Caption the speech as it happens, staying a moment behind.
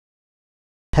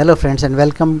Hello friends, and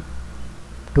welcome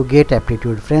to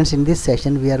GateAptitude. Friends, in this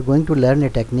session we are going to learn a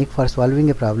technique for solving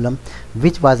a problem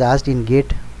which was asked in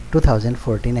GATE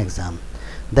 2014 exam.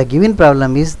 The given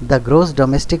problem is the gross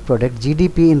domestic product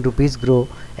GDP in rupees grow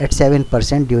at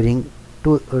 7% during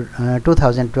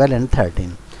 2012 and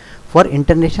 13. For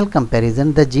international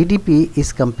comparison, the GDP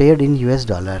is compared in US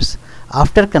dollars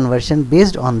after conversion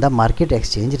based on the market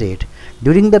exchange rate.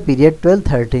 During the period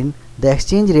 12-13, the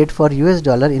exchange rate for US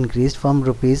dollar increased from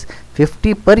rupees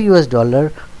 50 per US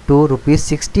dollar to rupees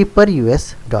 60 per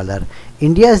US dollar.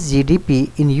 India's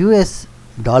GDP in US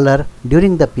dollar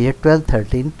during the period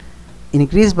 12-13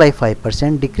 increased by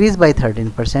 5%, decreased by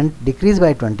 13%, decreased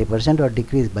by 20%, or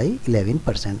decreased by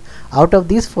 11%. Out of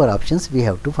these four options, we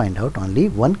have to find out only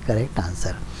one correct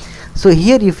answer. So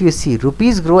here if you see,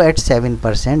 rupees grow at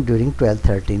 7% during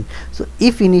 12-13. So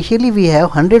if initially we have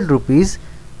 100 rupees,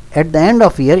 at the end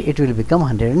of year it will become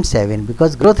 107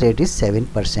 because growth rate is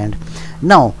 7%.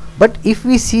 Now, but if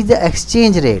we see the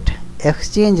exchange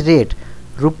rate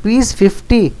rupees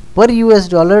 50 per US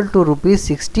dollar to rupees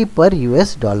 60 per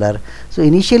US dollar. So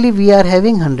initially we are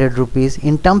having 100 rupees.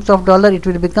 In terms of dollar it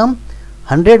will become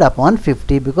 100 upon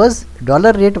 50 because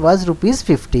dollar rate was rupees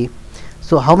 50.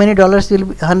 So how many dollars will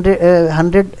be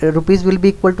 100 rupees will be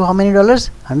equal to how many dollars?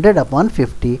 100 upon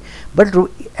 50. But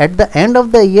at the end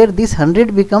of the year this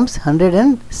 100 becomes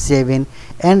 107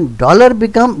 and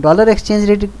dollar exchange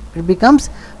rate becomes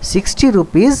 60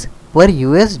 rupees per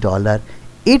US dollar.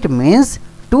 It means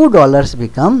 $2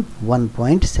 become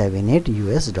 1.78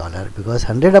 US dollar because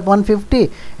 100 upon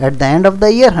 50 at the end of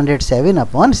the year 107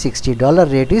 upon 60. Dollar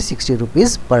rate is 60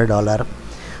 rupees per dollar.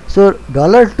 So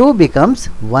 $2 becomes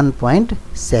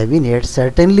 1.78.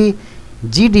 Certainly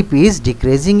GDP is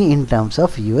decreasing in terms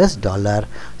of US dollar.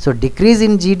 So decrease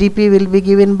in GDP will be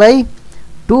given by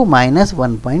 2 minus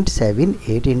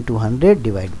 1.78 into 100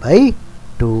 divided by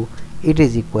 2. It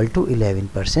is equal to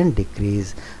 11%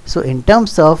 decrease. So in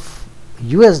terms of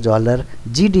US dollar,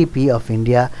 GDP of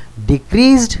India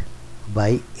decreased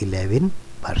by 11%.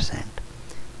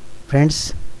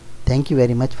 Friends, thank you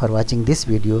very much for watching this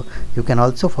video. You can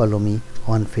also follow me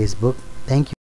on Facebook. Thank you.